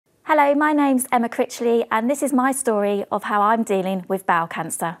Hello, my name's Emma Critchley and this is my story of how I'm dealing with bowel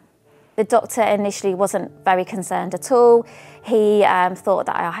cancer. The doctor initially wasn't very concerned at all. He thought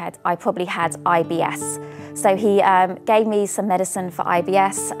that I probably had IBS. So he gave me some medicine for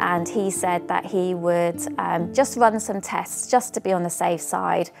IBS and he said that he would just run some tests just to be on the safe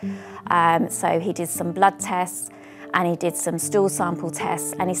side. So he did some blood tests and he did some stool sample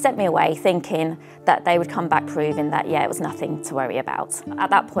tests and he sent me away thinking that they would come back proving that, yeah, it was nothing to worry about. At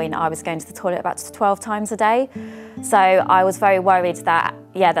that point, I was going to the toilet about 12 times a day. So I was very worried that,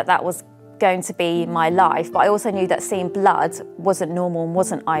 yeah, that was going to be my life, but I also knew that seeing blood wasn't normal and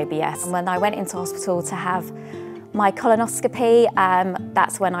wasn't IBS. And when I went into hospital to have my colonoscopy,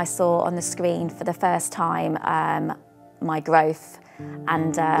 that's when I saw on the screen for the first time my growth.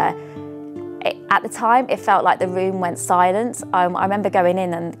 And at the time, it felt like the room went silent. I remember going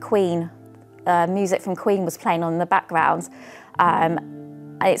in and music from Queen was playing on in the background.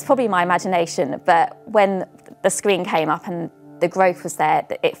 And it's probably my imagination, but when the screen came up and the growth was there,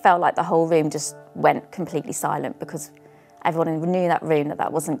 it felt like the whole room just went completely silent because everyone knew in that room that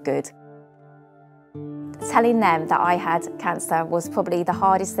that wasn't good. Telling them that I had cancer was probably the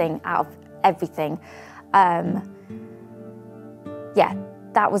hardest thing out of everything. Yeah,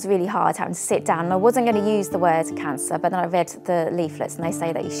 that was really hard, having to sit down. And I wasn't going to use the word cancer, but then I read the leaflets and they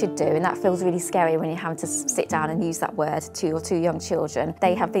say that you should do, and that feels really scary when you're having to sit down and use that word to your two young children.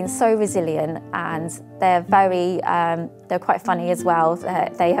 They have been so resilient and they're they're quite funny as well.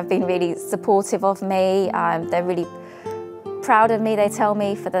 They have been really supportive of me. They're really proud of me, they tell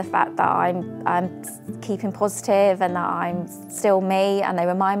me, for the fact that I'm keeping positive and that I'm still me, and they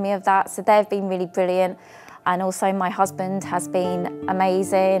remind me of that. So they've been really brilliant. And also my husband has been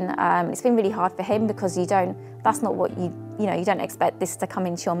amazing. It's been really hard for him because that's not what you don't expect this to come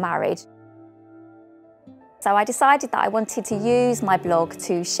into your marriage. So I decided that I wanted to use my blog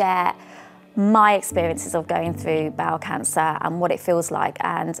to share my experiences of going through bowel cancer and what it feels like,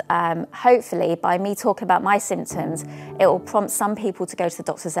 and hopefully by me talking about my symptoms it will prompt some people to go to the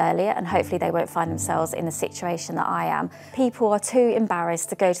doctors earlier, and hopefully they won't find themselves in the situation that I am. People are too embarrassed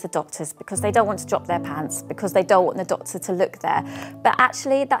to go to the doctors because they don't want to drop their pants, because they don't want the doctor to look there, but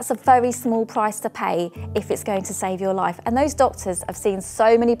actually that's a very small price to pay if it's going to save your life. And those doctors have seen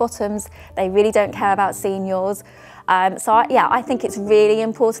so many bottoms, they really don't care about seeing yours. I think it's really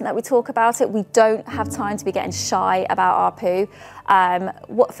important that we talk about it. We don't have time to be getting shy about our poo.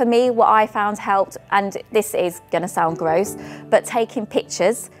 For me, what I found helped, and this is going to sound gross, but taking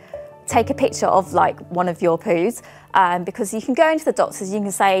pictures. Take a picture of like one of your poos, because you can go into the doctors, you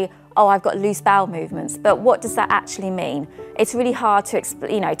can say, oh, I've got loose bowel movements, but what does that actually mean? It's really hard to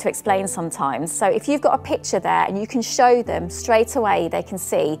explain sometimes. So if you've got a picture there and you can show them straight away, they can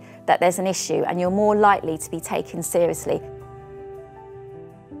see that there's an issue and you're more likely to be taken seriously.